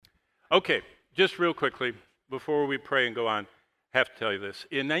Okay, just real quickly, before we pray and go on, I have to tell you this.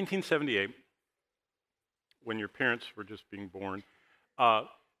 In 1978, when your parents were just being born,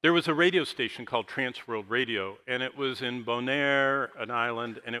 there was a radio station called Transworld Radio, and it was in Bonaire, an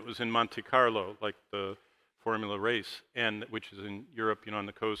island, and it was in Monte Carlo, like the Formula race, and which is in Europe, on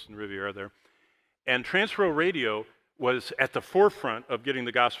the coast and Riviera there. And Transworld Radio was at the forefront of getting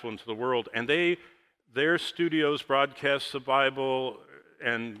the gospel into the world, and their studios broadcast the Bible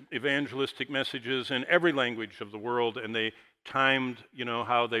and evangelistic messages in every language of the world, and they timed,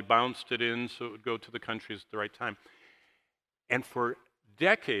 how they bounced it in so it would go to the countries at the right time. And for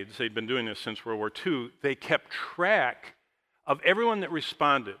decades, they'd been doing this since World War II, they kept track of everyone that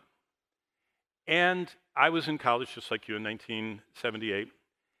responded. And I was in college, just like you, in 1978,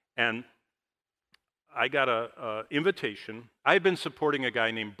 and I got an invitation. I had been supporting a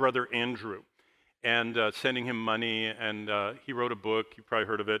guy named Brother Andrew, and sending him money, and he wrote a book, you probably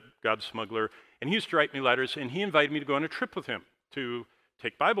heard of it, God's Smuggler, and he used to write me letters, and he invited me to go on a trip with him to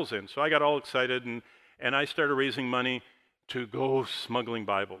take Bibles in. So I got all excited, and I started raising money to go smuggling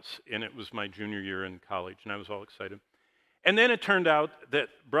Bibles, and it was my junior year in college, and I was all excited. And then it turned out that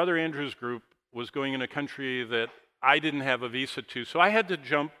Brother Andrew's group was going in a country that I didn't have a visa to, so I had to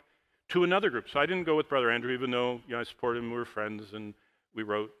jump to another group. So I didn't go with Brother Andrew, even though I supported him, we were friends, and we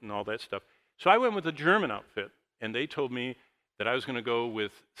wrote and all that stuff. So I went with a German outfit, and they told me that I was going to go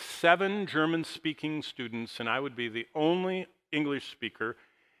with 7 German-speaking students, and I would be the only English speaker,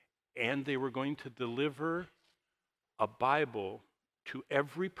 and they were going to deliver a Bible to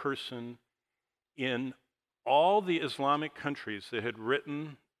every person in all the Islamic countries that had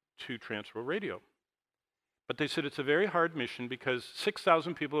written to Transworld Radio. But they said it's a very hard mission because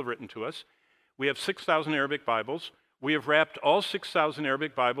 6,000 people have written to us. We have 6,000 Arabic Bibles. We have wrapped all 6,000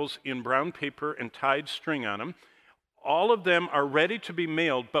 Arabic Bibles in brown paper and tied string on them. All of them are ready to be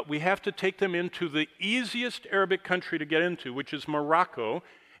mailed, but we have to take them into the easiest Arabic country to get into, which is Morocco.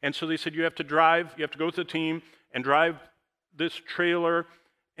 And so they said you have to go with the team and drive this trailer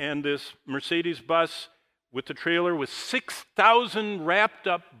and this Mercedes bus with the trailer with 6,000 wrapped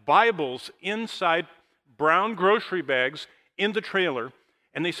up Bibles inside brown grocery bags in the trailer.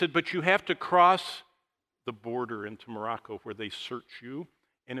 And they said, but you have to cross the border into Morocco where they search you,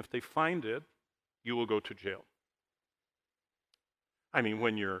 and if they find it, you will go to jail. I mean,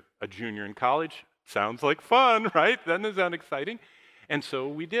 when you're a junior in college, sounds like fun, right? Doesn't it sound exciting? And so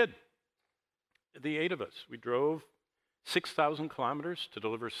we did. The 8 of us. We drove 6,000 kilometers to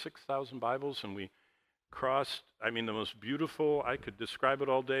deliver 6,000 Bibles, and we crossed, the most beautiful, I could describe it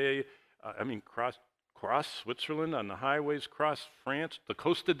all day, cross Switzerland on the highways, cross France, the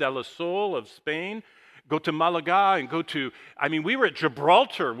Costa del Sol of Spain, go to Malaga, and we were at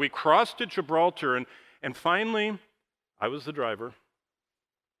Gibraltar. We crossed at Gibraltar, and finally, I was the driver.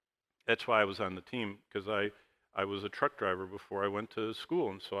 That's why I was on the team, because I was a truck driver before I went to school,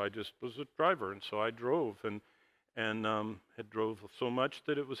 and so I just was a driver, and so I drove, and had drove so much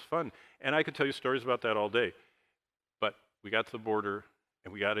that it was fun. And I could tell you stories about that all day, but we got to the border,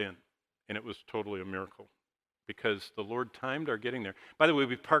 and we got in, and it was totally a miracle, because the Lord timed our getting there. By the way,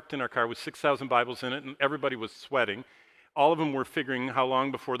 we parked in our car with 6,000 Bibles in it, and everybody was sweating. All of them were figuring how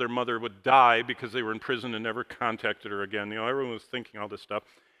long before their mother would die because they were in prison and never contacted her again. Everyone was thinking all this stuff.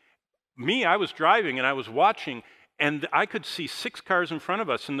 Me, I was driving, and I was watching, and I could see 6 cars in front of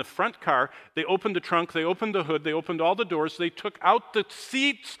us. In the front car, they opened the trunk, they opened the hood, they opened all the doors, they took out the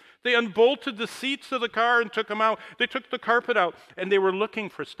seats, they unbolted the seats of the car and took them out. They took the carpet out, and they were looking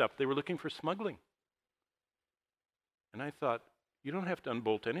for stuff. They were looking for smuggling. And I thought, you don't have to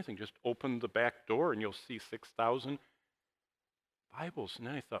unbolt anything. Just open the back door and you'll see 6,000 Bibles. And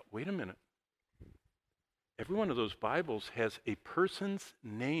then I thought, wait a minute. Every one of those Bibles has a person's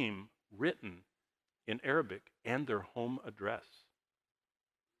name written in Arabic and their home address.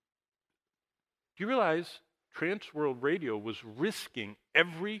 Do you realize Transworld Radio was risking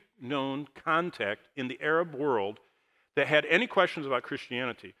every known contact in the Arab world that had any questions about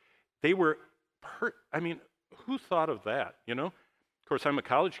Christianity? They were who thought of that, Of course, I'm a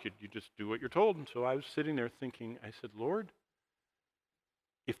college kid. You just do what you're told. And so I was sitting there thinking, I said, Lord,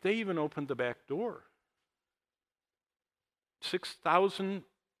 if they even opened the back door, 6,000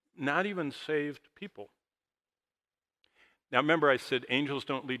 not even saved people. Now remember I said angels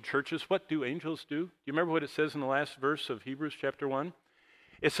don't lead churches. What do angels do? Do you remember what it says in the last verse of Hebrews chapter 1?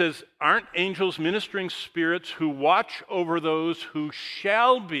 It says, aren't angels ministering spirits who watch over those who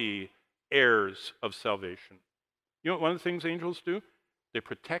shall be heirs of salvation? You know what one of the things angels do? They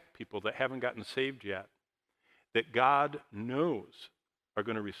protect people that haven't gotten saved yet, that God knows are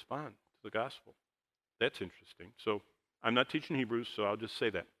going to respond to the gospel. That's interesting. So I'm not teaching Hebrews, so I'll just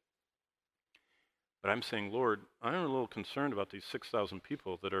say that. But I'm saying, Lord, I'm a little concerned about these 6,000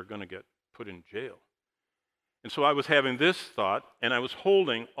 people that are going to get put in jail. And so I was having this thought, and I was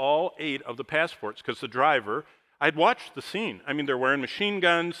holding all 8 of the passports because the driver, I'd watched the scene. I mean, they're wearing machine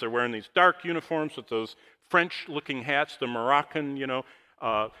guns, they're wearing these dark uniforms with those French-looking hats, the Moroccan,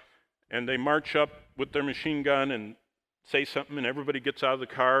 and they march up with their machine gun and say something, and everybody gets out of the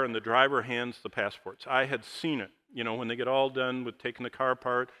car, and the driver hands the passports. I had seen it. When they get all done with taking the car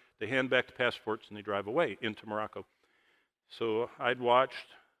apart, they hand back the passports, and they drive away into Morocco. So I'd watched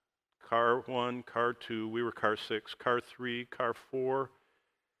car 1, car 2, we were car 6, car 3, car 4.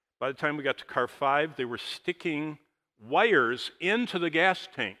 By the time we got to car 5, they were sticking wires into the gas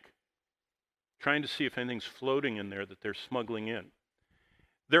tank, trying to see if anything's floating in there that they're smuggling in.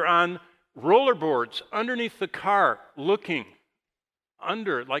 They're on rollerboards underneath the car, looking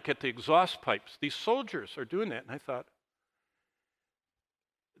under, like at the exhaust pipes. These soldiers are doing that. And I thought,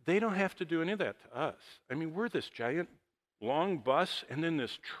 they don't have to do any of that to us. I mean, we're this giant long bus and then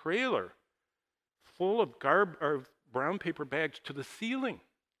this trailer full of brown paper bags to the ceiling.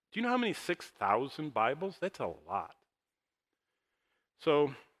 Do you know how many 6,000 Bibles? That's a lot.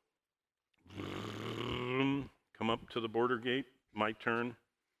 So, come up to the border gate, my turn,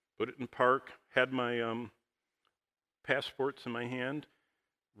 put it in park, had my passports in my hand,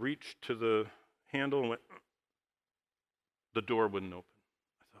 reached to the handle and went, the door wouldn't open.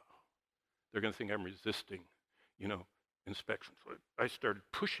 I thought, oh, they're going to think I'm resisting, inspection. So I started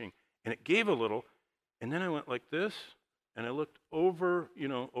pushing, and it gave a little, and then I went like this, and I looked over,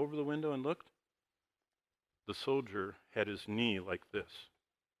 over the window and looked. The soldier had his knee like this.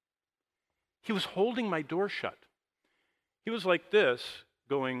 He was holding my door shut. He was like this,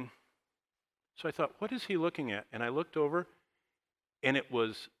 going, so I thought, what is he looking at? And I looked over, and it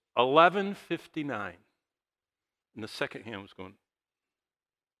was 11:59. And the second hand was going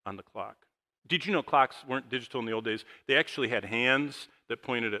on the clock. Did you know clocks weren't digital in the old days? They actually had hands that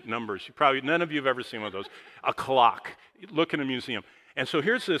pointed at numbers. None of you have ever seen one of those. A clock. Look in a museum. And so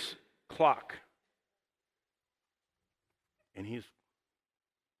here's this clock. And he's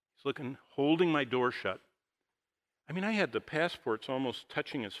looking, holding my door shut. I mean, I had the passports almost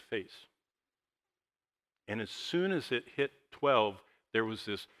touching his face. And as soon as it hit 12, there was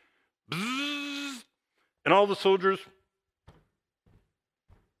this bzzz, and all the soldiers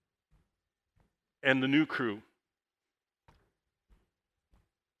and the new crew.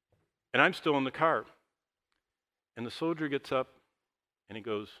 And I'm still in the car. And the soldier gets up and he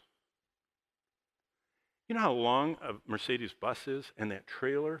goes, you know how long a Mercedes bus is and that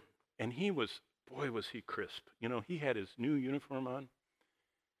trailer? And he was, boy, was he crisp. He had his new uniform on.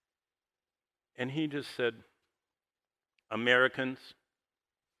 And he just said, Americans,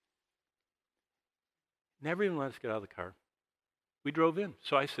 never even let us get out of the car. We drove in.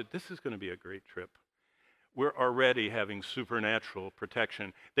 So I said, this is going to be a great trip. We're already having supernatural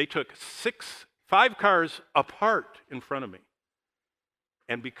protection. They took 5 cars apart in front of me.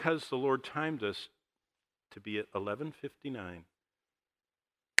 And because the Lord timed us to be at 11:59,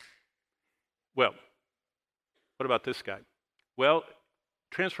 well, what about this guy? Well,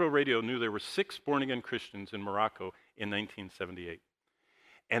 Transworld Radio knew there were 6 born-again Christians in Morocco in 1978.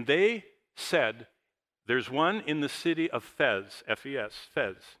 And they said, there's one in the city of Fez, F-E-S,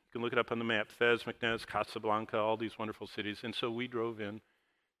 Fez. You can look it up on the map. Fez, Meknes, Casablanca, all these wonderful cities. And so we drove in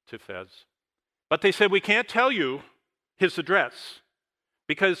to Fez. But they said, we can't tell you his address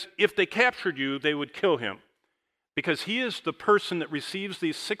because if they captured you, they would kill him. Because he is the person that receives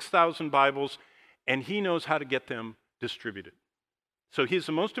these 6,000 Bibles and he knows how to get them distributed. So he's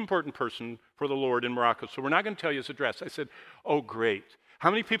the most important person for the Lord in Morocco. So we're not going to tell you his address. I said, oh, great. How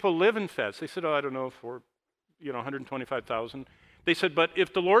many people live in Fez? They said, oh, I don't know, 125,000. They said, but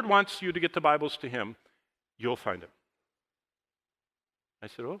if the Lord wants you to get the Bibles to him, you'll find him. I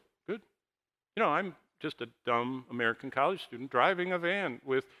said, oh, good. I'm just a dumb American college student driving a van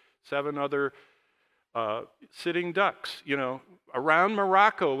with 7 other sitting ducks, around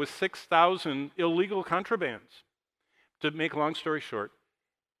Morocco with 6,000 illegal contrabands. To make a long story short,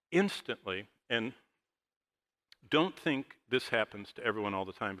 instantly, and don't think this happens to everyone all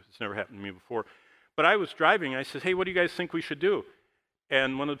the time, because it's never happened to me before, but I was driving, I said, hey, what do you guys think we should do?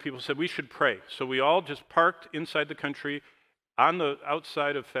 And one of the people said, we should pray. So we all just parked inside the country on the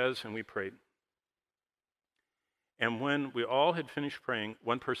outside of Fez, and we prayed. And when we all had finished praying,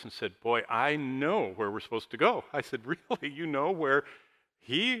 one person said, boy, I know where we're supposed to go. I said, really? You know where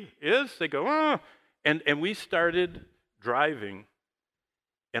he is? They go, oh. And we started driving,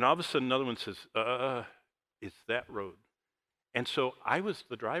 and all of a sudden another one says, it's that road. And so I was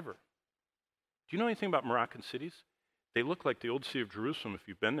the driver. Do you know anything about Moroccan cities? They look like the old city of Jerusalem if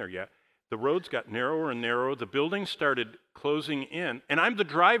you've been there yet. the roads got narrower and narrower. The buildings started closing in. And I'm the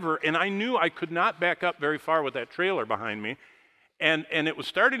driver, and I knew I could not back up very far with that trailer behind me. And it was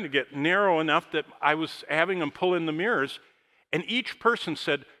starting to get narrow enough that I was having them pull in the mirrors. And each person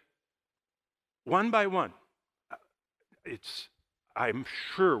said, one by one, I'm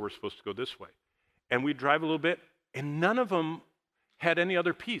sure we're supposed to go this way. And we'd drive a little bit, and none of them had any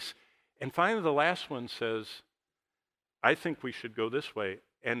other piece. And finally, the last one says, I think we should go this way.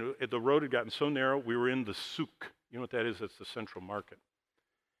 And the road had gotten so narrow, we were in the souk. You know what that is? That's the central market.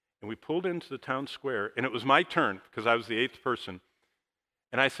 And we pulled into the town square, and it was my turn, because I was the 8th person.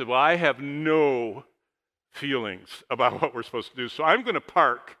 And I said, well, I have no feelings about what we're supposed to do, so I'm going to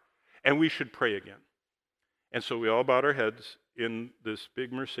park, and we should pray again. And so we all bowed our heads in this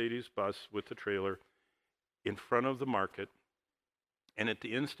big Mercedes bus with the trailer in front of the market. And at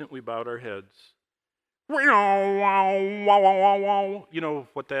the instant we bowed our heads, you know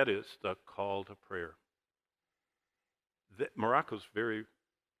what that is, the call to prayer. Morocco's very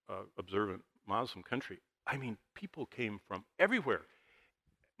observant Muslim country. I mean, people came from everywhere.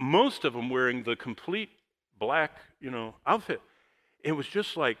 Most of them wearing the complete black, outfit. It was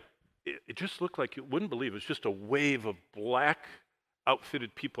just like, it just looked like you wouldn't believe. It was just a wave of black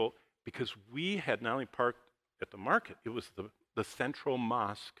outfitted people, because we had not only parked at the market, it was the central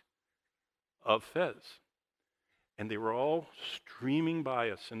mosque of Fez. And they were all streaming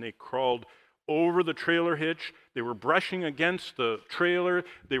by us, and they crawled over the trailer hitch. They were brushing against the trailer.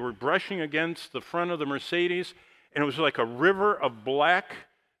 They were brushing against the front of the Mercedes. And it was like a river of black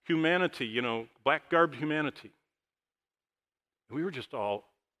humanity, black-garbed humanity. We were just all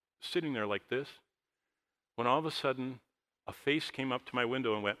sitting there like this, when all of a sudden, a face came up to my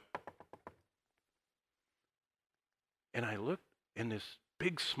window and went, and I looked, and this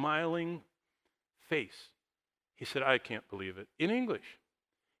big smiling face, he said, I can't believe it, in English.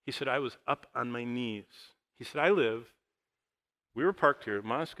 He said, I was up on my knees. He said, we were parked here,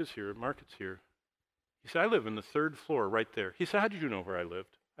 mosque is here, market's here. He said, I live in the 3rd floor right there. He said, how did you know where I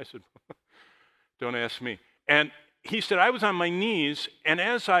lived? I said, don't ask me. And he said, I was on my knees, and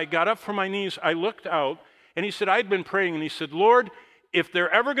as I got up from my knees, I looked out, and he said, I'd been praying, and he said, Lord, if they're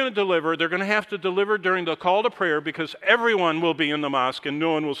ever going to deliver, they're going to have to deliver during the call to prayer, because everyone will be in the mosque and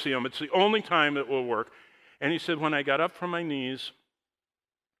no one will see them. It's the only time it will work. And he said, when I got up from my knees,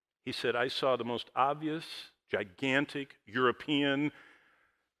 he said, I saw the most obvious, gigantic, European,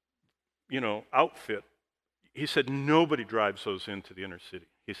 outfit. He said, nobody drives those into the inner city.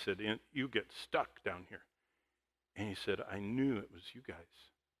 He said, you get stuck down here. And he said, I knew it was you guys.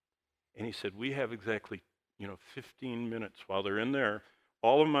 And he said, we have exactly, 15 minutes while they're in there,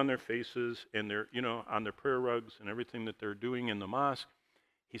 all of them on their faces, and they're, on their prayer rugs and everything that they're doing in the mosque.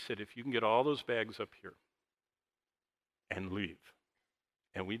 He said, if you can get all those bags up here and leave.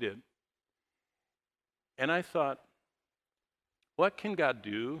 And we did. And I thought, what can God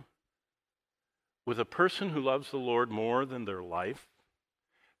do with a person who loves the Lord more than their life?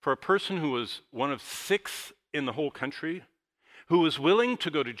 For a person who was one of 6 in the whole country, who was willing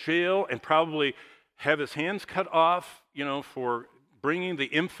to go to jail and probably have his hands cut off, for bringing the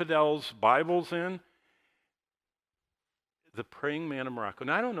infidels' Bibles in. The praying man of Morocco.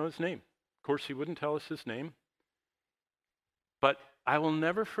 Now, I don't know his name. Of course, he wouldn't tell us his name. But I will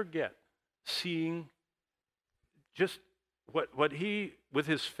never forget seeing just what he, with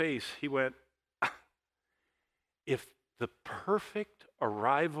his face, he went, if the perfect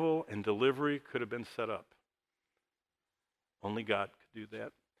arrival and delivery could have been set up, only God could do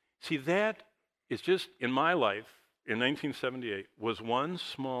that. See, that is just, in my life, in 1978, was one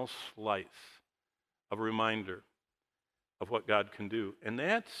small slice of a reminder of what God can do. And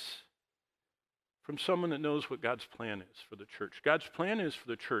that's from someone that knows what God's plan is for the church. God's plan is for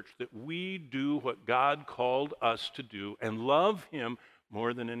the church that we do what God called us to do and love Him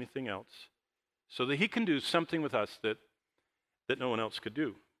more than anything else, so that He can do something with us that no one else could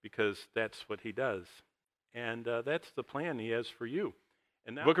do, because that's what He does. And that's the plan He has for you.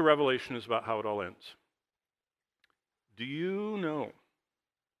 And now, the book of Revelation is about how it all ends. Do you know,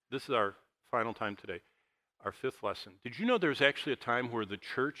 this is our final time today, our 5th lesson. Did you know there's actually a time where the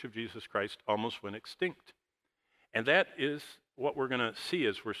Church of Jesus Christ almost went extinct? And that is what we're going to see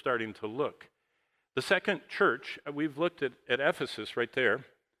as we're starting to look. The second church, we've looked at Ephesus right there.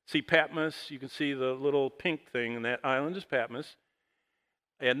 See Patmos, you can see the little pink thing, and that island is Patmos.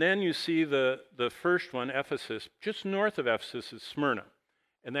 And then you see the first one, Ephesus. Just north of Ephesus is Smyrna.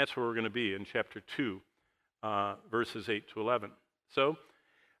 And that's where we're going to be in chapter 2, verses 8 to 11. So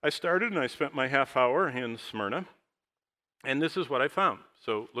I started and I spent my half hour in Smyrna. And this is what I found.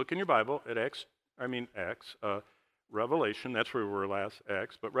 So look in your Bible at Revelation, that's where we were last,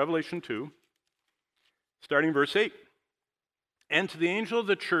 Acts, but Revelation 2, starting verse 8. And to the angel of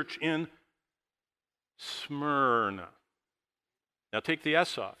the church in Smyrna. Now take the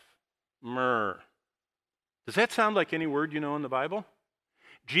S off. Myrrh. Does that sound like any word you know in the Bible?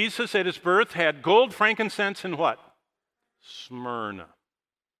 Jesus at his birth had gold, frankincense, and what? Smyrna.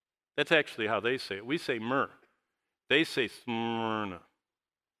 That's actually how they say it. We say myrrh. They say Smyrna.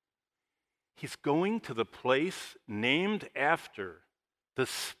 He's going to the place named after the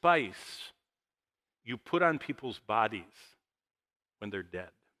spice you put on people's bodies when they're dead.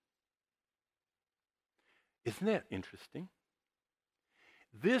 Isn't that interesting?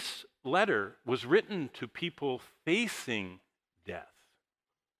 This letter was written to people facing death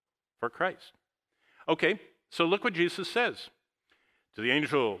for Christ. Okay, so look what Jesus says. To the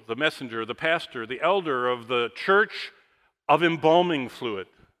angel, the messenger, the pastor, the elder of the church of embalming fluid.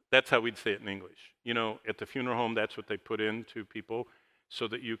 That's how we'd say it in English. You know, at the funeral home, that's what they put into people so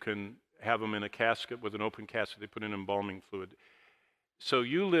that you can have them in a casket with an open casket. They put in embalming fluid. So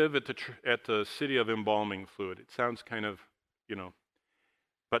you live at the city of embalming fluid. It sounds kind of, you know.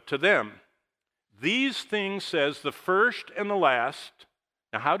 But to them, these things says the first and the last.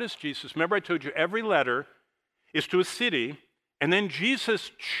 Now, how does Jesus, remember I told you every letter is to a city, and then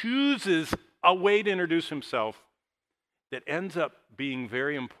Jesus chooses a way to introduce himself that ends up being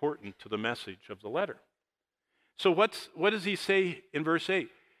very important to the message of the letter. So what does he say in verse 8?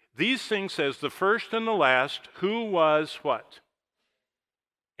 These things says the first and the last, who was what?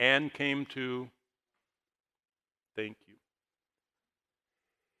 And came to thank you.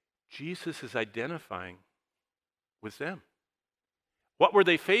 Jesus is identifying with them. What were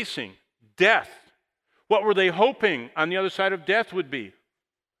they facing? Death. What were they hoping on the other side of death would be?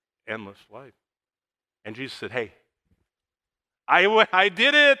 Endless life. And Jesus said, hey, I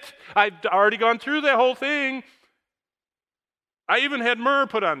did it. I've already gone through that whole thing. I even had myrrh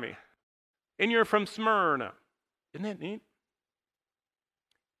put on me. And you're from Smyrna. Isn't that neat?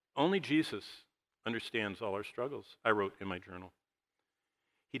 Only Jesus understands all our struggles, I wrote in my journal.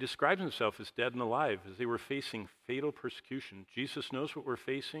 He describes himself as dead and alive as they were facing fatal persecution. Jesus knows what we're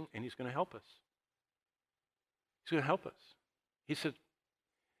facing, and he's going to help us. He's going to help us. He said,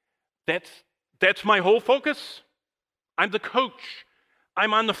 that's my whole focus. I'm the coach.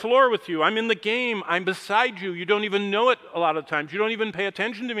 I'm on the floor with you. I'm in the game. I'm beside you. You don't even know it a lot of times. You don't even pay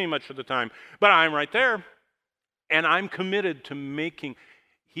attention to me much of the time. But I'm right there. And I'm committed to making,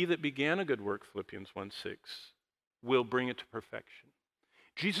 he that began a good work, Philippians 1:6, will bring it to perfection.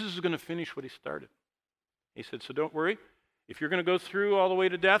 Jesus is going to finish what he started. He said, so don't worry. If you're going to go through all the way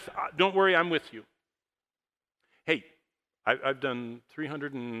to death, don't worry, I'm with you. Hey, I've done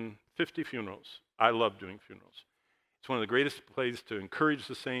 350 funerals. I love doing funerals. It's one of the greatest places to encourage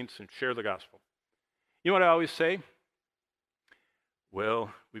the saints and share the gospel. You know what I always say?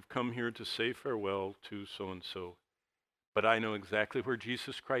 Well, we've come here to say farewell to so-and-so, but I know exactly where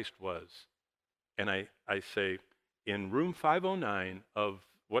Jesus Christ was. And I say, in room 509 of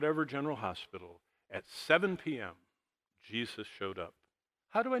whatever general hospital, at 7 p.m., Jesus showed up.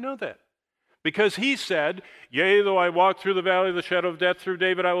 How do I know that? Because he said, yea, though I walk through the valley of the shadow of death, through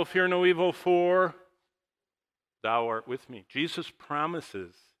David I will fear no evil, for thou art with me. Jesus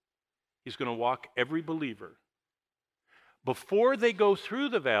promises he's going to walk every believer. Before they go through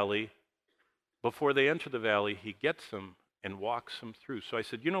the valley, before they enter the valley, he gets them and walks them through. So I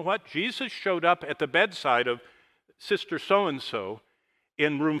said, you know what? Jesus showed up at the bedside of Sister so-and-so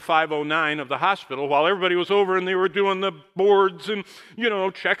in room 509 of the hospital while everybody was over and they were doing the boards and,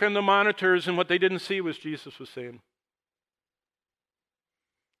 checking the monitors, and what they didn't see was Jesus was saying.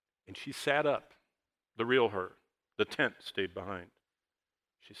 And she sat up, the real her. The tent stayed behind.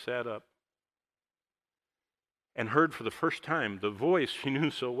 She sat up and heard for the first time the voice she knew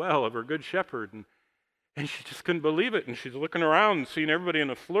so well of her good shepherd, and she just couldn't believe it, and she's looking around and seeing everybody in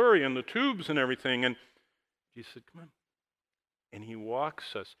a flurry and the tubes and everything, and Jesus said, come on. And he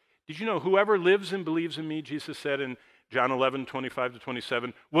walks us. Did you know whoever lives and believes in me, Jesus said in John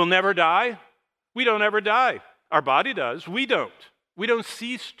 11:25-27, will never die? We don't ever die. Our body does. We don't. We don't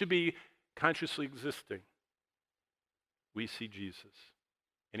cease to be consciously existing. We see Jesus.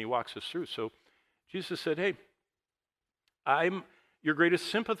 And he walks us through. So Jesus said, hey, I'm your greatest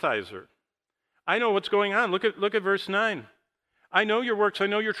sympathizer. I know what's going on. Look at verse 9. I know your works. I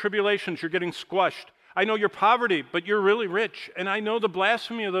know your tribulations. You're getting squashed. I know your poverty, but you're really rich. And I know the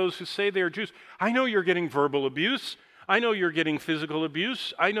blasphemy of those who say they are Jews. I know you're getting verbal abuse. I know you're getting physical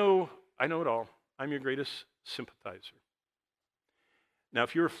abuse. I know it all. I'm your greatest sympathizer. Now,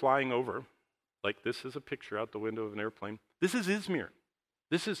 if you were flying over, like this is a picture out the window of an airplane, this is Izmir.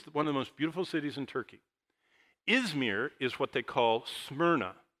 This is one of the most beautiful cities in Turkey. Izmir is what they call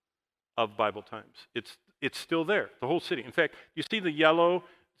Smyrna of Bible times. It's still there, the whole city. In fact, you see the yellow,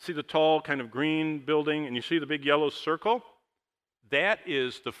 see the tall kind of green building, and you see the big yellow circle? That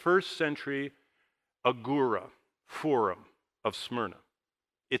is the first century agora, forum of Smyrna.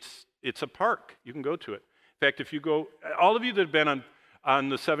 It's a park. You can go to it. In fact, if you go, all of you that have been on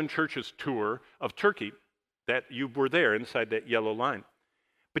the Seven Churches tour of Turkey, that you were there inside that yellow line.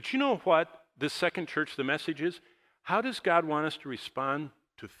 But you know what this second church, the message is? How does God want us to respond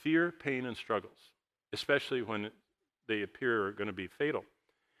to fear, pain, and struggles, especially when they appear are going to be fatal?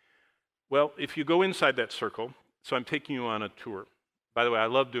 Well, if you go inside that circle, so I'm taking you on a tour. By the way, I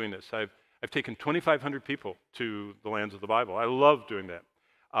love doing this. I've taken 2,500 people to the lands of the Bible. I love doing that.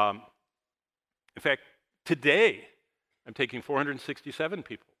 In fact, today, I'm taking 467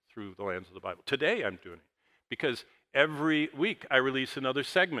 people through the lands of the Bible. Today, I'm doing it because every week I release another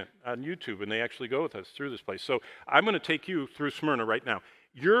segment on YouTube, and they actually go with us through this place. So I'm going to take you through Smyrna right now.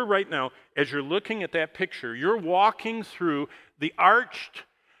 You're right now, as you're looking at that picture, you're walking through the arched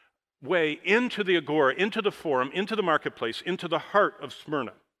way into the agora, into the forum, into the marketplace, into the heart of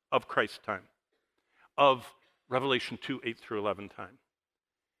Smyrna, of Christ's time, of Revelation 2, 8 through 11 time.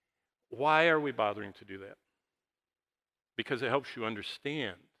 Why are we bothering to do that? Because it helps you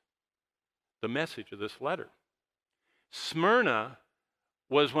understand the message of this letter. Smyrna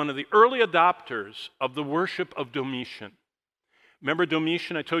was one of the early adopters of the worship of Domitian. Remember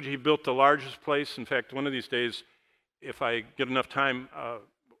Domitian? I told you he built the largest place. In fact, one of these days, if I get enough time,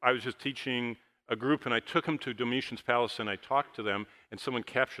 I was just teaching a group, and I took them to Domitian's palace, and I talked to them, and someone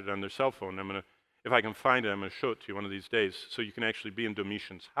captured it on their cell phone. If I can find it, I'm going to show it to you one of these days, so you can actually be in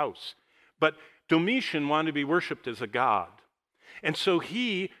Domitian's house. But Domitian wanted to be worshipped as a god, and so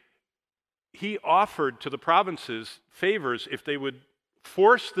he offered to the provinces favors if they would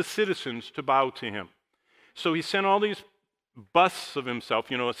force the citizens to bow to him. So he sent all these busts of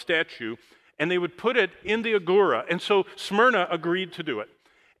himself, a statue, and they would put it in the agora. And so Smyrna agreed to do it.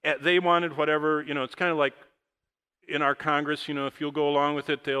 They wanted whatever, it's kind of like in our Congress, if you'll go along with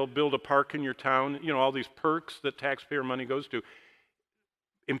it, they'll build a park in your town, all these perks that taxpayer money goes to.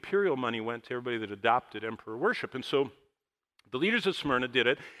 Imperial money went to everybody that adopted emperor worship. And so the leaders of Smyrna did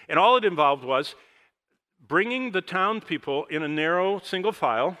it, and all it involved was bringing the town people in a narrow single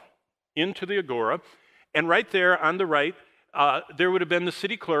file into the agora, and right there on the right, there would have been the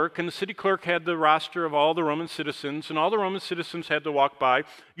city clerk, and the city clerk had the roster of all the Roman citizens, and all the Roman citizens had to walk by.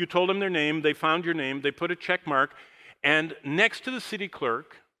 You told them their name, they found your name, they put a check mark, and next to the city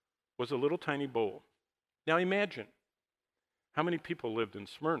clerk was a little tiny bowl. Now imagine how many people lived in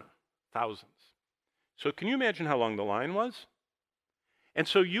Smyrna? Thousands. So can you imagine how long the line was? And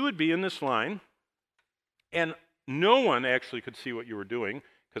so you would be in this line, and no one actually could see what you were doing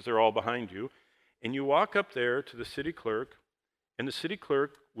because they're all behind you. And you walk up there to the city clerk, and the city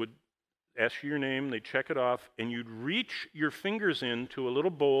clerk would ask you your name, they'd check it off, and you'd reach your fingers into a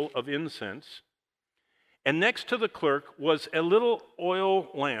little bowl of incense. And next to the clerk was a little oil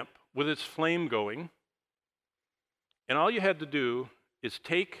lamp with its flame going. And all you had to do is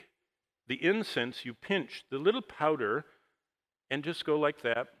take the incense, you pinch the little powder, and just go like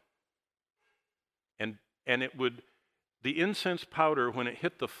that. And it would, the incense powder, when it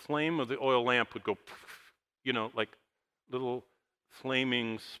hit the flame of the oil lamp, would go, like little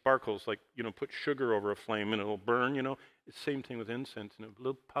flaming sparkles, like, put sugar over a flame and it'll burn, It's the same thing with incense, and a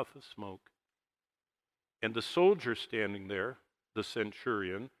little puff of smoke. And the soldier standing there, the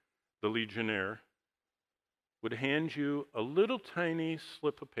centurion, the legionnaire, would hand you a little tiny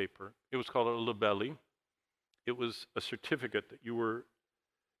slip of paper. It was called a libelli. It was a certificate that you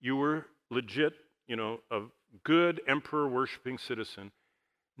were legit, a good emperor-worshiping citizen.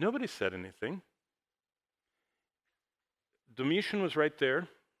 Nobody said anything. Domitian was right there.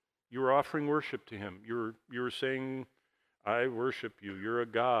 You were offering worship to him. You were saying, I worship you, you're a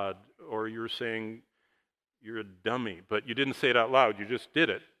god, or you were saying, you're a dummy. But you didn't say it out loud, you just did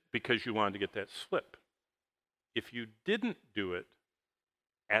it because you wanted to get that slip. If you didn't do it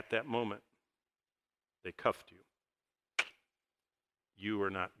at that moment, they cuffed you. You were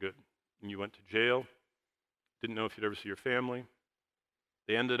not good. And you went to jail, didn't know if you'd ever see your family.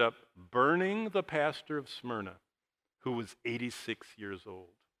 They ended up burning the pastor of Smyrna, who was 86 years old,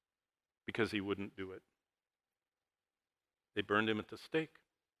 because he wouldn't do it. They burned him at the stake.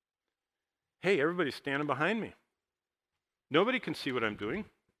 Hey, everybody's standing behind me. Nobody can see what I'm doing.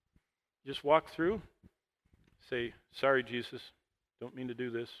 Just walk through, say, sorry, Jesus, don't mean to do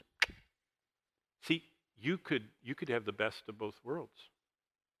this. See, you could have the best of both worlds.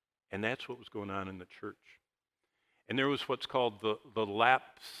 And that's what was going on in the church. And there was what's called the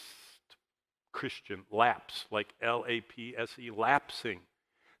lapsed Christian, lapse, like L-A-P-S-E, lapsing,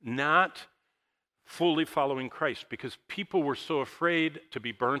 not fully following Christ, because people were so afraid to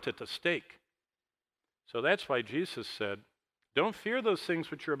be burnt at the stake. So that's why Jesus said, don't fear those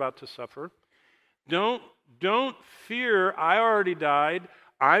things which you're about to suffer. Don't fear, I already died,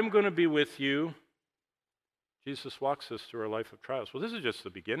 I'm going to be with you. Jesus walks us through our life of trials. Well, this is just the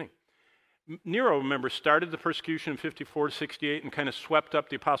beginning. Nero, remember, started the persecution in 54 to 68 and kind of swept up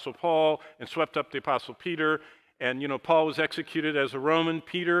the Apostle Paul and swept up the Apostle Peter. And, Paul was executed as a Roman.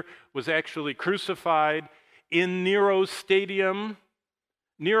 Peter was actually crucified in Nero's stadium.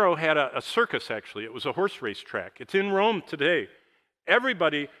 Nero had a circus, actually. It was a horse race track. It's in Rome today.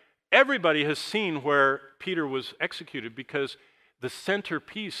 Everybody has seen where Peter was executed, because the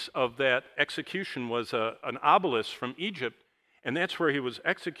centerpiece of that execution was an obelisk from Egypt. And that's where he was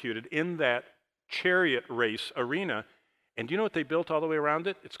executed, in that chariot race arena. And do you know what they built all the way around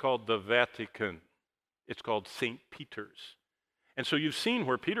it? It's called the Vatican. It's called St. Peter's. And so you've seen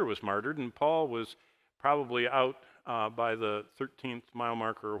where Peter was martyred, and Paul was probably out by the 13th mile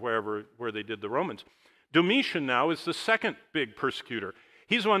marker or where they did the Romans. Domitian now is the second big persecutor.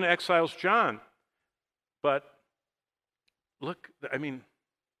 He's the one that exiles John. But look,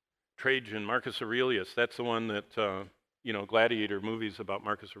 Trajan, Marcus Aurelius, that's the one that... gladiator movies about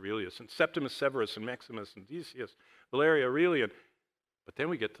Marcus Aurelius, and Septimus Severus, and Maximus, and Decius, Valeria Aurelian. But then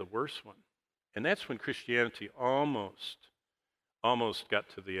we get the worst one. And that's when Christianity almost got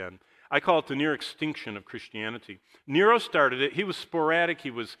to the end. I call it the near extinction of Christianity. Nero started it. He was sporadic.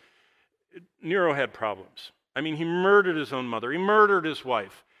 Nero had problems. He murdered his own mother. He murdered his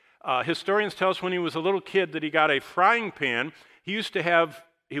wife. Historians tell us when he was a little kid that he got a frying pan. He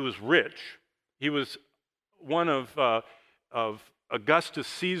was rich. He was one of Augustus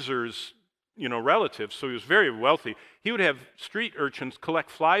Caesar's, relatives, so he was very wealthy. He would have street urchins collect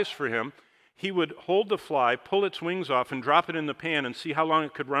flies for him. He would hold the fly, pull its wings off, and drop it in the pan and see how long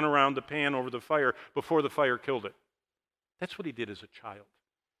it could run around the pan over the fire before the fire killed it. That's what he did as a child.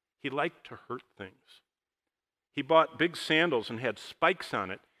 He liked to hurt things. He bought big sandals and had spikes on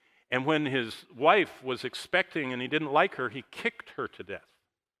it, and when his wife was expecting and he didn't like her, he kicked her to death.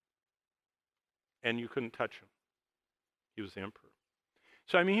 And you couldn't touch him. He was the emperor.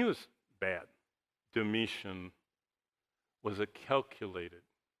 So, he was bad. Domitian was a calculated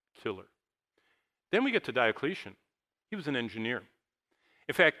killer. Then we get to Diocletian. He was an engineer.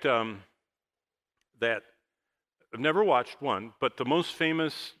 In fact, I've never watched one, but the most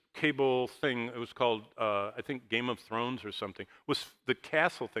famous cable thing, it was called, I think, Game of Thrones or something, was the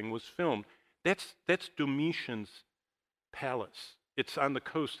castle thing was filmed. That's Domitian's palace. It's on the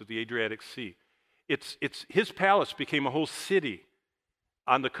coast of the Adriatic Sea. His palace became a whole city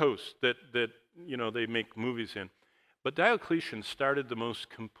on the coast that they make movies in. But Diocletian started the most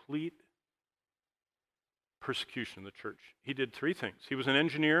complete persecution of the church. He did three things. He was an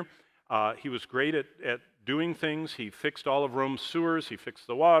engineer. He was great at doing things. He fixed all of Rome's sewers. He fixed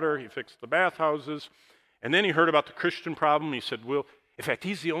the water. He fixed the bathhouses. And then he heard about the Christian problem. He said, in fact,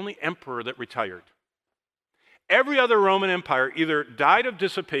 he's the only emperor that retired. Every other Roman empire either died of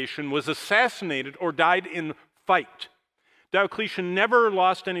dissipation, was assassinated, or died in fight. Diocletian never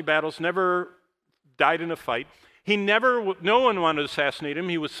lost any battles, never died in a fight. No one wanted to assassinate him.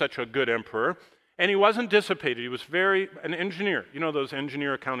 He was such a good emperor. And he wasn't dissipated. He was an engineer. Those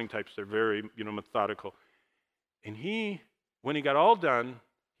engineer accounting types, they're very, methodical. And when he got all done,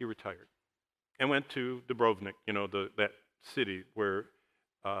 he retired and went to Dubrovnik, that city where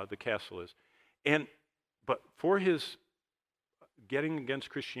the castle is. But for his getting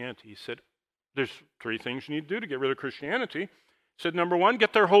against Christianity, he said, there's three things you need to do to get rid of Christianity. He said, number one,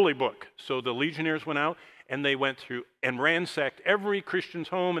 get their holy book. So the legionnaires went out, and they went through and ransacked every Christian's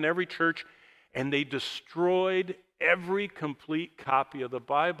home and every church, and they destroyed every complete copy of the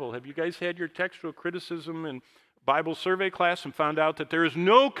Bible. Have you guys had your textual criticism and Bible survey class and found out that there is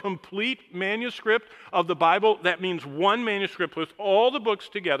no complete manuscript of the Bible? That means one manuscript with all the books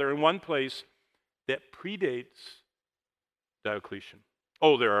together in one place that predates Diocletian.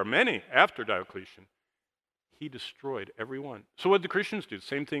 Oh, there are many after Diocletian. He destroyed every one. So what did the Christians do?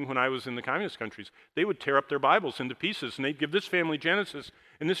 Same thing when I was in the communist countries. They would tear up their Bibles into pieces, and they'd give this family Genesis,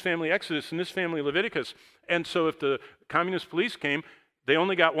 and this family Exodus, and this family Leviticus. And so if the communist police came, they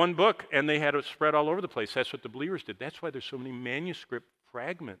only got one book, and they had it spread all over the place. That's what the believers did. That's why there's so many manuscript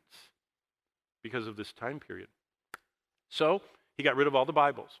fragments, because of this time period. So he got rid of all the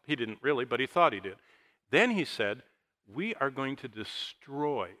Bibles. He didn't really, but he thought he did. Then he said, we are going to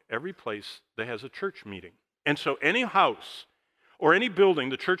destroy every place that has a church meeting. And so any house or any building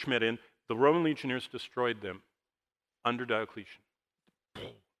the church met in, the Roman legionnaires destroyed them under Diocletian.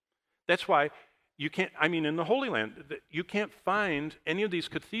 That's why you can't, in the Holy Land, you can't find any of these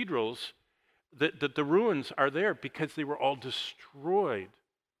cathedrals that the ruins are there because they were all destroyed.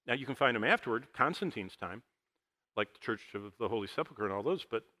 Now you can find them afterward, Constantine's time, like the Church of the Holy Sepulchre and all those,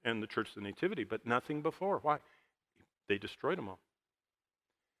 and the Church of the Nativity, but nothing before. Why? They destroyed them all.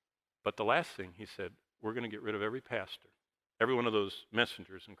 But the last thing, he said, we're going to get rid of every pastor, every one of those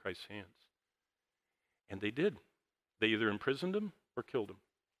messengers in Christ's hands. And they did. They either imprisoned them or killed them.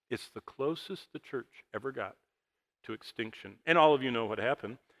 It's the closest the church ever got to extinction. And all of you know what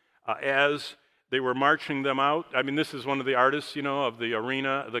happened. As they were marching them out, this is one of the artists, of the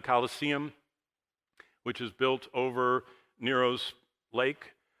arena, the Colosseum, which is built over Nero's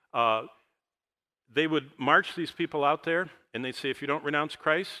lake. They would march these people out there, and they'd say, if you don't renounce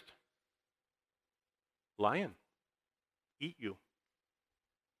Christ, lion, eat you.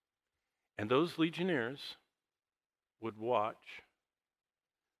 And those legionnaires would watch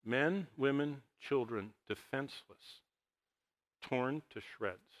men, women, children, defenseless, torn to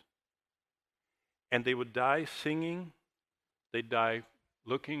shreds. And they would die singing, they'd die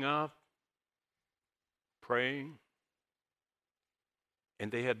looking up, praying,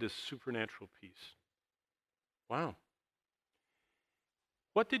 and they had this supernatural peace. Wow.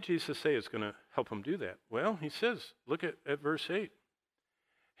 What did Jesus say is going to help them do that? Well, he says, look at verse 8.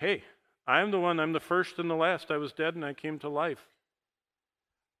 Hey, I'm the first and the last. I was dead and I came to life.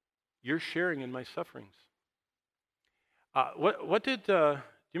 You're sharing in my sufferings. What did, do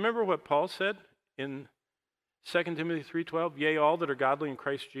you remember what Paul said in 2 Timothy 3:12? Yea, all that are godly in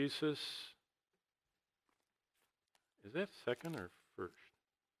Christ Jesus. Is that second or first?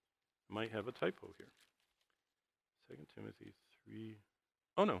 I might have a typo here. 2 Timothy 3.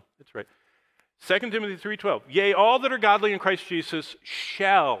 Oh no, it's right. 2 Timothy 3:12. Yea, all that are godly in Christ Jesus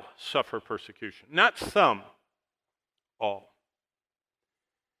shall suffer persecution. Not some, all.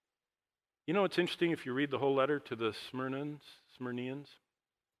 You know, it's interesting if you read the whole letter to the Smyrnians,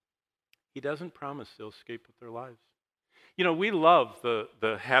 he doesn't promise they'll escape with their lives. We love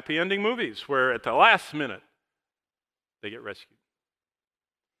the happy ending movies where at the last minute they get rescued.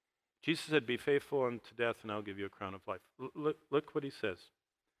 Jesus said, be faithful unto death and I'll give you a crown of life. Look what he says.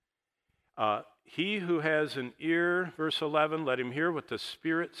 He who has an ear, verse 11, let him hear what the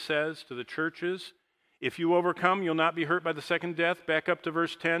Spirit says to the churches. If you overcome, you'll not be hurt by the second death. Back up to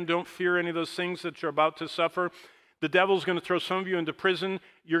verse 10. Don't fear any of those things that you're about to suffer. The devil's going to throw some of you into prison.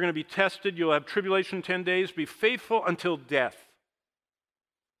 You're going to be tested. You'll have tribulation 10 days. Be faithful until death.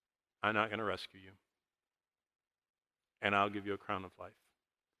 I'm not going to rescue you. And I'll give you a crown of life.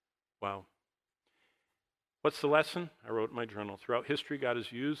 Wow. What's the lesson? I wrote in my journal. Throughout history, God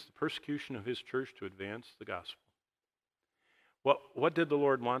has used the persecution of his church to advance the gospel. What did the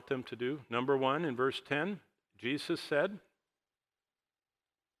Lord want them to do? Number one, in verse 10, Jesus said,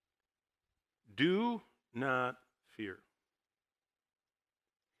 do not fear.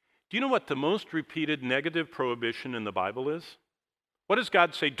 Do you know what the most repeated negative prohibition in the Bible is? What does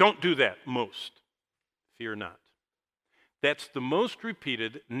God say? Don't do that most. Fear not. That's the most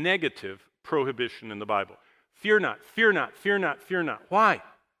repeated negative prohibition in the Bible. Fear not, fear not, fear not, fear not. Why?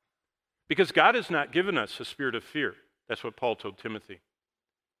 Because God has not given us a spirit of fear. That's what Paul told Timothy.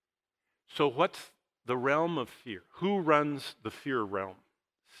 So what's the realm of fear? Who runs the fear realm?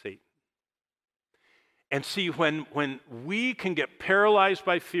 Satan. And see, when we can get paralyzed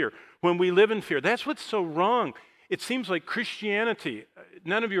by fear, when we live in fear, that's what's so wrong. It seems like Christianity,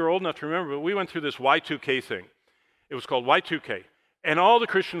 none of you are old enough to remember, but we went through this Y2K thing. It was called Y2K. And all the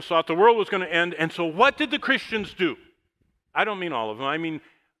Christians thought the world was going to end. And so what did the Christians do? I don't mean all of them. I mean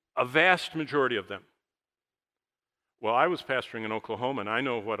a vast majority of them. Well, I was pastoring in Oklahoma, and I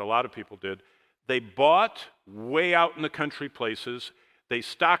know what a lot of people did. They bought way out in the country places. They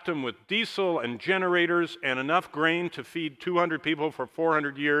stocked them with diesel and generators and enough grain to feed 200 people for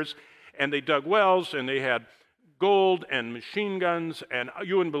 400 years. And they dug wells, and they had gold and machine guns, and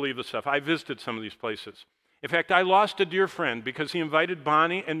you wouldn't believe the stuff. I visited some of these places. In fact, I lost a dear friend because he invited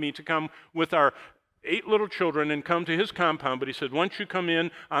Bonnie and me to come with our 8 little children and come to his compound. But he said, once you come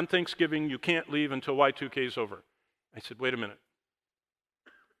in on Thanksgiving, you can't leave until Y2K is over. I said, wait a minute.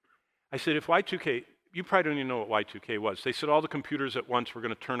 I said, if Y2K, you probably don't even know what Y2K was. They said all the computers at once were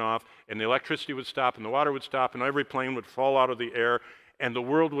going to turn off, and the electricity would stop, and the water would stop, and every plane would fall out of the air, and the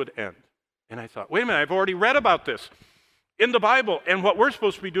world would end. And I thought, wait a minute, I've already read about this in the Bible, and what we're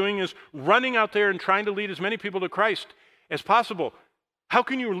supposed to be doing is running out there and trying to lead as many people to Christ as possible. How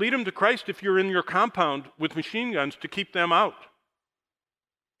can you lead them to Christ if you're in your compound with machine guns to keep them out?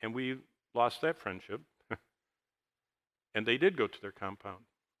 And we lost that friendship. And they did go to their compound.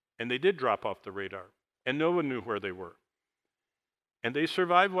 And they did drop off the radar. And no one knew where they were. And they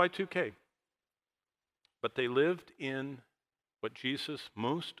survived Y2K. But they lived in what Jesus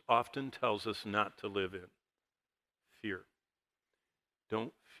most often tells us not to live in: fear.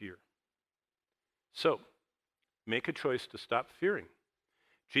 Don't fear. So, make a choice to stop fearing.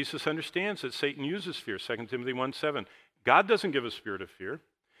 Jesus understands that Satan uses fear, 2 Timothy 1:7. God doesn't give a spirit of fear.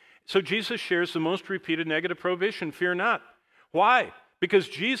 So Jesus shares the most repeated negative prohibition: fear not. Why? Because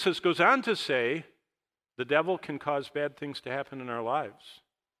Jesus goes on to say the devil can cause bad things to happen in our lives.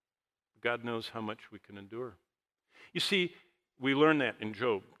 God knows how much we can endure. You see, we learn that in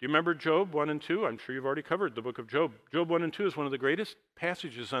Job. Do you remember Job 1 and 2? I'm sure you've already covered the book of Job. Job 1 and 2 is one of the greatest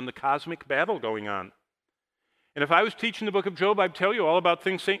passages on the cosmic battle going on. And if I was teaching the book of Job, I'd tell you all about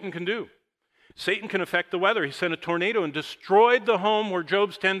things Satan can do. Satan can affect the weather. He sent a tornado and destroyed the home where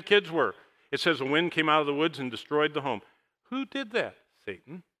Job's 10 kids were. It says a wind came out of the woods and destroyed the home. Who did that?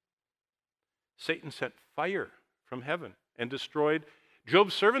 Satan. Satan sent fire from heaven and destroyed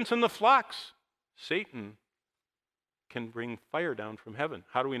Job's servants and the flocks. Satan can bring fire down from heaven.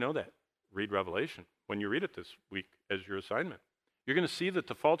 How do we know that? Read Revelation when you read it this week as your assignment. You're going to see that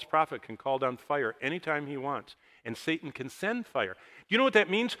the false prophet can call down fire anytime he wants, and Satan can send fire. Do you know what that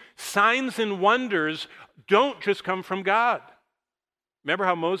means? Signs and wonders don't just come from God. Remember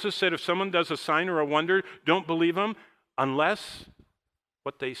how Moses said if someone does a sign or a wonder, don't believe them unless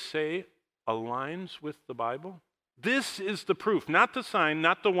what they say aligns with the Bible? This is the proof, not the sign,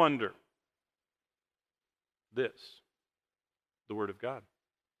 not the wonder. This, the Word of God.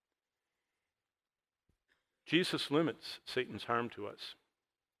 Jesus limits Satan's harm to us.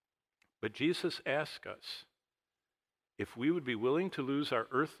 But Jesus asks us if we would be willing to lose our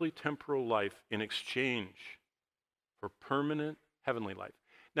earthly temporal life in exchange for permanent heavenly life.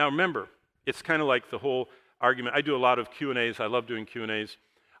 Now remember, it's kind of like the whole argument. I do a lot of Q&As. I love doing Q&As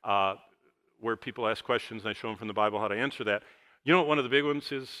where people ask questions and I show them from the Bible how to answer that. You know what one of the big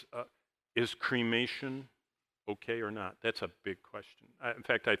ones is cremation okay or not? That's a big question. In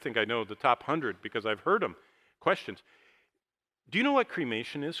fact, I think I know the top 100 because I've heard them. Questions. Do you know what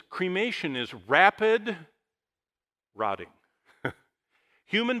cremation is? Cremation is rapid rotting.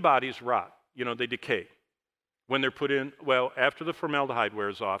 Human bodies rot. You know, they decay. When they're put in, well, after the formaldehyde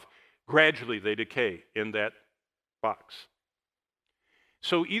wears off, gradually they decay in that box.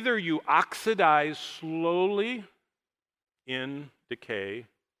 So either you oxidize slowly in decay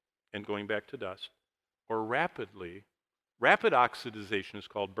and going back to dust, or rapidly. Rapid oxidization is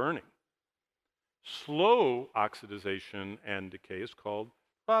called burning. Slow oxidization and decay is called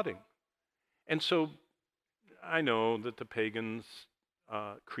rotting. And so I know that the pagans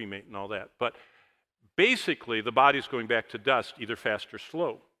cremate and all that, but basically the body's going back to dust either fast or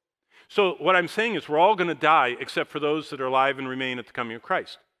slow. So what I'm saying is we're all going to die except for those that are alive and remain at the coming of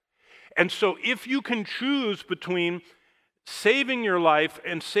Christ. And so if you can choose between saving your life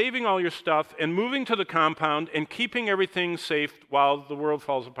and saving all your stuff and moving to the compound and keeping everything safe while the world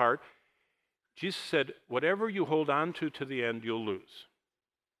falls apart, Jesus said, whatever you hold on to the end, you'll lose.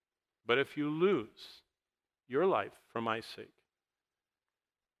 But if you lose your life for my sake,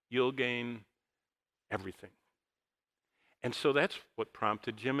 you'll gain everything. And so that's what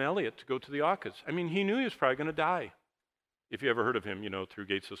prompted Jim Elliot to go to the AUKUS. I mean, he knew he was probably going to die. If you ever heard of him, you know, through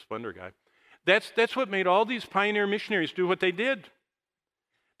Gates of Splendor guy. That's what made all these pioneer missionaries do what they did.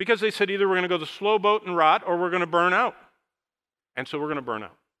 Because they said either we're going to go the slow boat and rot or we're going to burn out. And so we're going to burn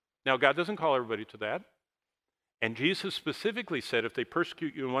out. Now, God doesn't call everybody to that. And Jesus specifically said if they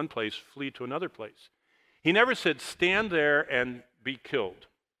persecute you in one place, flee to another place. He never said stand there and be killed.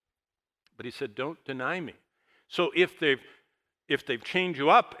 But he said don't deny me. So if they've chained you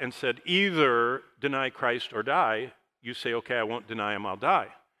up and said either deny Christ or die, you say, okay, I won't deny him, I'll die.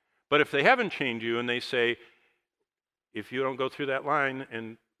 But if they haven't chained you and they say, if you don't go through that line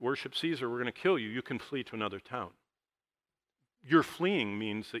and worship Caesar, we're going to kill you, you can flee to another town. Your fleeing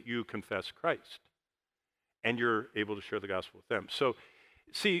means that you confess Christ and you're able to share the gospel with them. So,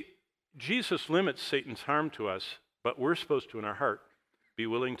 see, Jesus limits Satan's harm to us, but we're supposed to, in our heart, be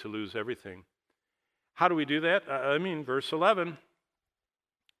willing to lose everything. How do we do that? Verse 11,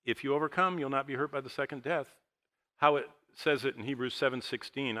 if you overcome, you'll not be hurt by the second death. How it says it in Hebrews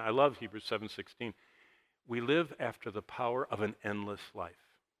 7:16. I love Hebrews 7:16. We live after the power of an endless life.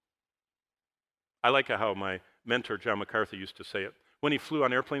 I like how my mentor, John MacArthur, used to say it. When he flew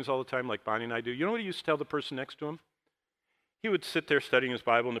on airplanes all the time, like Bonnie and I do, you know what he used to tell the person next to him? He would sit there studying his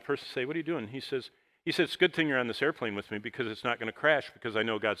Bible, and the person would say, what are you doing? He says, it's a good thing you're on this airplane with me because it's not going to crash because I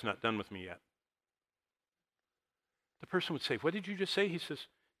know God's not done with me yet. The person would say, what did you just say? He says,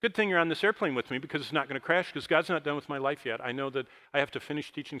 good thing you're on this airplane with me because it's not going to crash because God's not done with my life yet. I know that I have to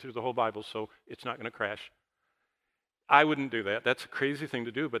finish teaching through the whole Bible, so it's not going to crash. I wouldn't do that. That's a crazy thing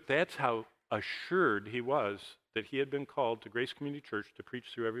to do, but that's how assured he was that he had been called to Grace Community Church to preach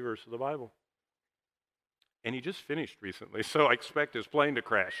through every verse of the Bible. And he just finished recently, so I expect his plane to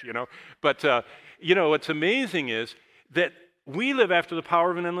crash, you know. But, what's amazing is that we live after the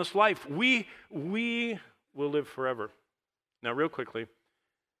power of an endless life. We will live forever. Now, real quickly,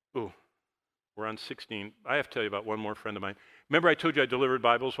 we're on 16. I have to tell you about one more friend of mine. Remember I told you I delivered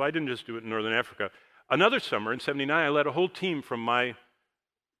Bibles? Well, I didn't just do it in Northern Africa. Another summer in 79, I led a whole team from my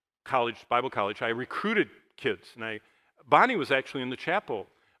college, Bible college. I recruited kids, and Bonnie was actually in the chapel,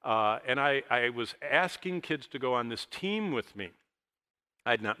 and I was asking kids to go on this team with me.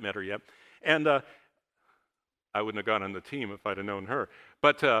 I had not met her yet, and I wouldn't have gone on the team if I'd have known her.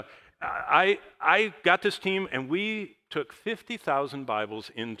 But I got this team, and we took 50,000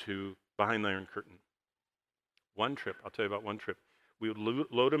 Bibles into Behind the Iron Curtain. One trip, I'll tell you about one trip. We would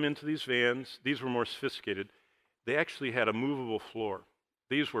load them into these vans. These were more sophisticated. They actually had a movable floor.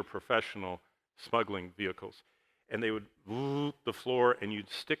 These were professional smuggling vehicles. And they would move the floor, and you'd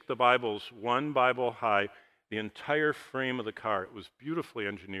stick the Bibles one Bible high, the entire frame of the car. It was beautifully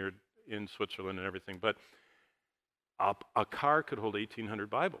engineered in Switzerland and everything. But a car could hold 1,800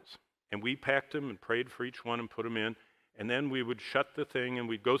 Bibles. And we packed them and prayed for each one and put them in. And then we would shut the thing, and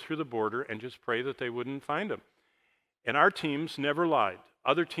we'd go through the border and just pray that they wouldn't find them. And our teams never lied.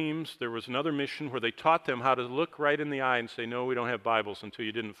 Other teams, there was another mission where they taught them how to look right in the eye and say, no, we don't have Bibles, until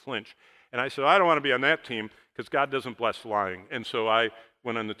you didn't flinch. And I said, I don't want to be on that team because God doesn't bless lying. And so I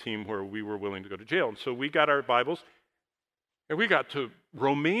went on the team where we were willing to go to jail. And so we got our Bibles, and we got to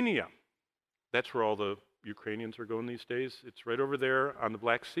Romania. That's where all the Ukrainians are going these days. It's right over there on the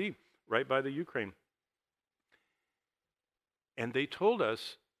Black Sea, right by the Ukraine. And they told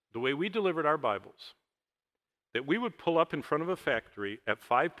us, the way we delivered our Bibles, that we would pull up in front of a factory at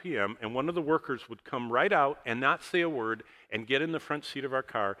 5 p.m. and one of the workers would come right out and not say a word and get in the front seat of our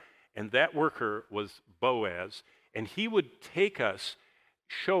car. And that worker was Boaz. And he would take us,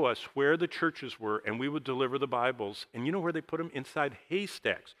 show us where the churches were, and we would deliver the Bibles. And you know where they put them? Inside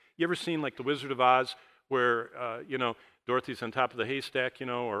haystacks. You ever seen like The Wizard of Oz where, Dorothy's on top of the haystack,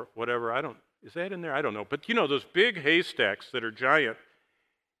 or whatever? Is that in there? I don't know. But those big haystacks that are giant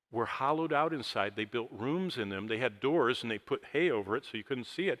were hollowed out inside. They built rooms in them. They had doors, and they put hay over it so you couldn't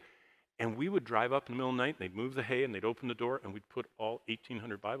see it. And we would drive up in the middle of the night, and they'd move the hay, and they'd open the door, and we'd put all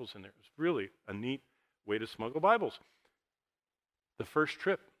 1,800 Bibles in there. It was really a neat way to smuggle Bibles. The first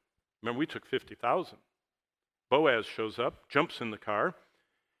trip, remember, we took 50,000. Boaz shows up, jumps in the car.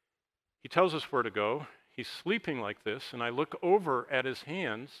 He tells us where to go. He's sleeping like this, and I look over at his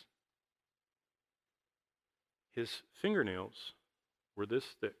hands. His fingernails were this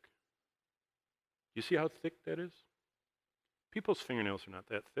thick. You see how thick that is? People's fingernails are not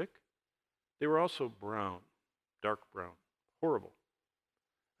that thick. They were also brown, dark brown, horrible.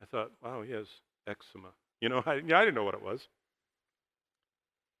 I thought, wow, he has eczema. I didn't know what it was.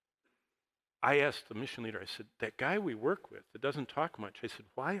 I asked the mission leader, I said, that guy we work with that doesn't talk much, I said,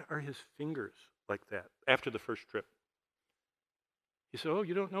 why are his fingers like that after the first trip? He said, oh,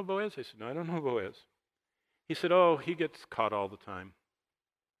 you don't know Boaz? I said, no, I don't know Boaz. He said, oh, he gets caught all the time.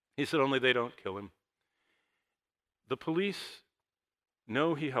 He said, only they don't kill him. The police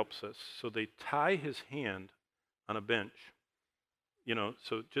know he helps us, so they tie his hand on a bench,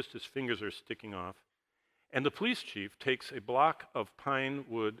 so just his fingers are sticking off. And the police chief takes a block of pine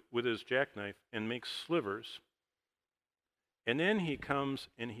wood with his jackknife and makes slivers. And then he comes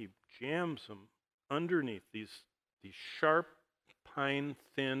and he jams them underneath these sharp, pine,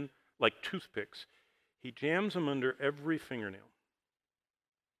 thin, like toothpicks. He jams them under every fingernail.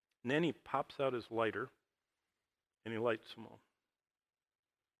 And then he pops out his lighter and he lights them all.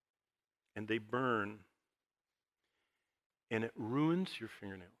 And they burn. And it ruins your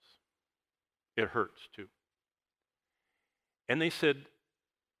fingernails. It hurts too. And they said,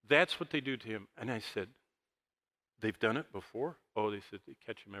 that's what they do to him. And I said, they've done it before? Oh, they said they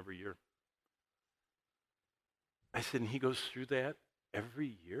catch him every year. I said, and he goes through that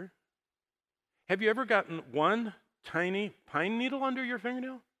every year? Have you ever gotten one tiny pine needle under your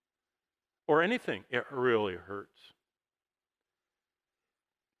fingernail? Or anything? It really hurts.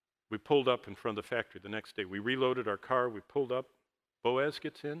 We pulled up in front of the factory the next day. We reloaded our car. We pulled up. Boaz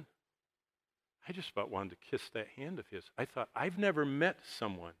gets in. I just about wanted to kiss that hand of his. I thought, I've never met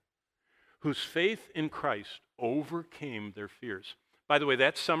someone whose faith in Christ overcame their fears. By the way,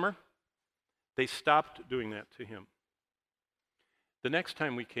 that summer, they stopped doing that to him. The next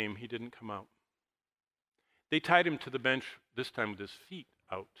time we came, he didn't come out. They tied him to the bench, this time with his feet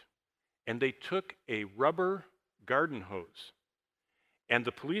out, and they took a rubber garden hose, and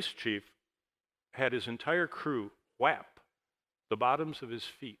the police chief had his entire crew whap the bottoms of his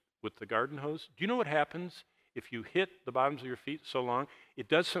feet with the garden hose. Do you know what happens if you hit the bottoms of your feet so long? It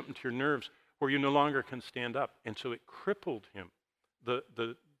does something to your nerves where you no longer can stand up. And so it crippled him,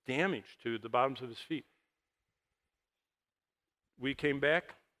 the damage to the bottoms of his feet. We came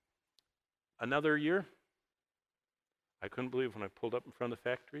back another year. I couldn't believe when I pulled up in front of the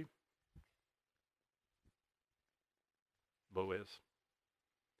factory. Boaz.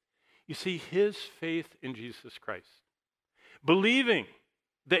 You see, his faith in Jesus Christ, believing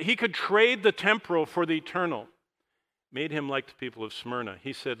that he could trade the temporal for the eternal, made him like the people of Smyrna.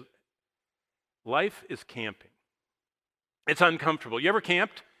 He said, life is camping. It's uncomfortable. You ever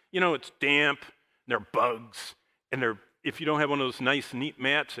camped? You know, it's damp, and there are bugs, and if you don't have one of those nice, neat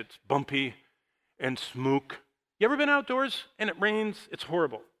mats, it's bumpy and smoke. You ever been outdoors and it rains? It's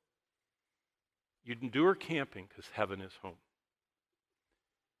horrible. You endure camping because heaven is home.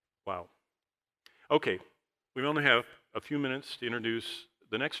 Wow. Okay, we only have a few minutes to introduce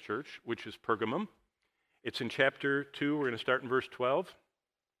the next church, which is Pergamum. It's in chapter 2. We're going to start in verse 12.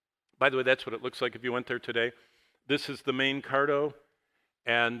 By the way, that's what it looks like if you went there today. This is the main Cardo,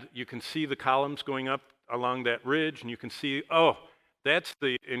 and you can see the columns going up along that ridge, and you can see, oh, that's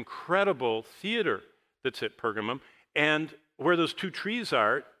the incredible theater that's at Pergamum. And where those two trees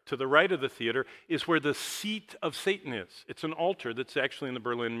are, to the right of the theater, is where the seat of Satan is. It's an altar that's actually in the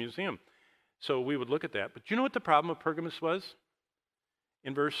Berlin Museum. So we would look at that. But do you know what the problem of Pergamus was?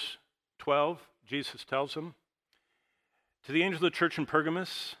 In verse 12, Jesus tells them, to the angel of the church in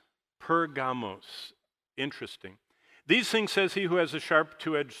Pergamos, interesting. These things says he who has a sharp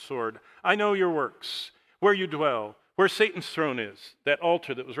two-edged sword. I know your works, where you dwell, where Satan's throne is, that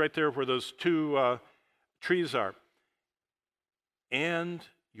altar that was right there where those two trees are. And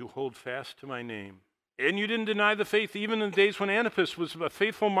you hold fast to my name. And you didn't deny the faith, even in the days when Antipas was a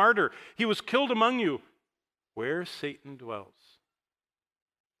faithful martyr. He was killed among you, where Satan dwells.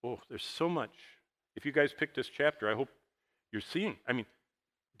 Oh, there's so much. If you guys picked this chapter, I hope you're seeing. I mean,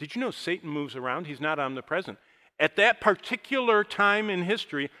 did you know Satan moves around? He's not omnipresent. At that particular time in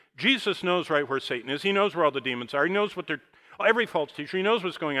history, Jesus knows right where Satan is. He knows where all the demons are. He knows what they're, every false teacher, he knows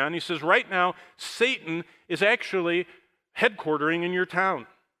what's going on. He says, right now, Satan is actually headquartering in your town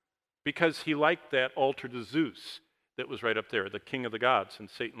because he liked that altar to Zeus that was right up there, the king of the gods. And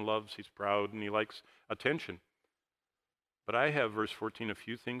Satan loves, he's proud, and he likes attention. But I have, verse 14, a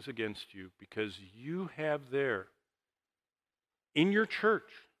few things against you because you have there in your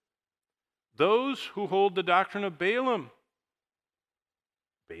church those who hold the doctrine of Balaam.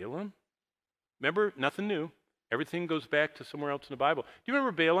 Balaam? Remember, nothing new. Everything goes back to somewhere else in the Bible. Do you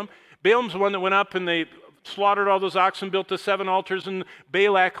remember Balaam? Balaam's the one that went up and they slaughtered all those oxen, built the 7 altars, and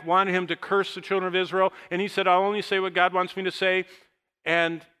Balak wanted him to curse the children of Israel. And he said, I'll only say what God wants me to say.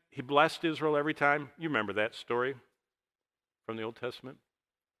 And he blessed Israel every time. You remember that story from the Old Testament?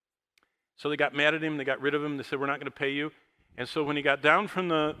 So they got mad at him. They got rid of him. They said, we're not going to pay you. And so when he got down from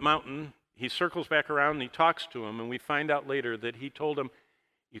the mountain, he circles back around and he talks to him. And we find out later that he told him,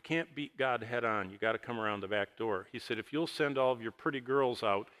 you can't beat God head on. You got to come around the back door. He said, if you'll send all of your pretty girls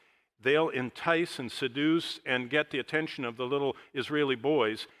out, they'll entice and seduce and get the attention of the little Israeli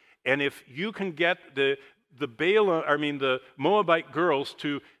boys. And if you can get the Moabite girls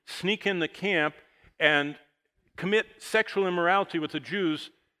to sneak in the camp and commit sexual immorality with the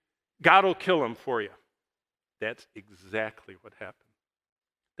Jews, God will kill them for you. That's exactly what happened.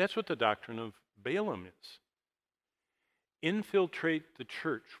 That's what the doctrine of Balaam is. Infiltrate the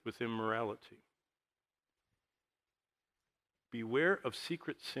church with immorality. Beware of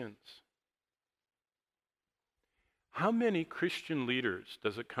secret sins. How many Christian leaders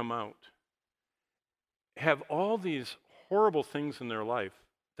does it come out have all these horrible things in their life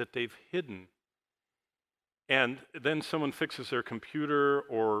that they've hidden, and then someone fixes their computer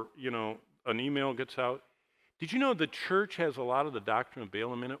or, an email gets out? Did you know the church has a lot of the doctrine of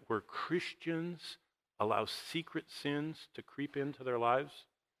Balaam in it, where Christians allow secret sins to creep into their lives?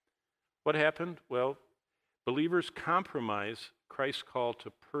 What happened? Well, believers compromise Christ's call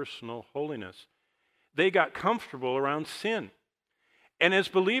to personal holiness. They got comfortable around sin. And as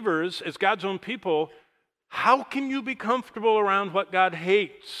believers, as God's own people, how can you be comfortable around what God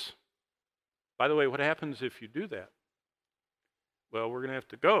hates? By the way, what happens if you do that? Well, we're going to have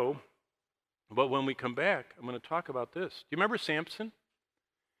to go. But when we come back, I'm going to talk about this. Do you remember Samson?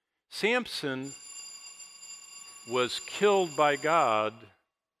 Samson was killed by God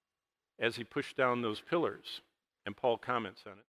as he pushed down those pillars. And Paul comments on it.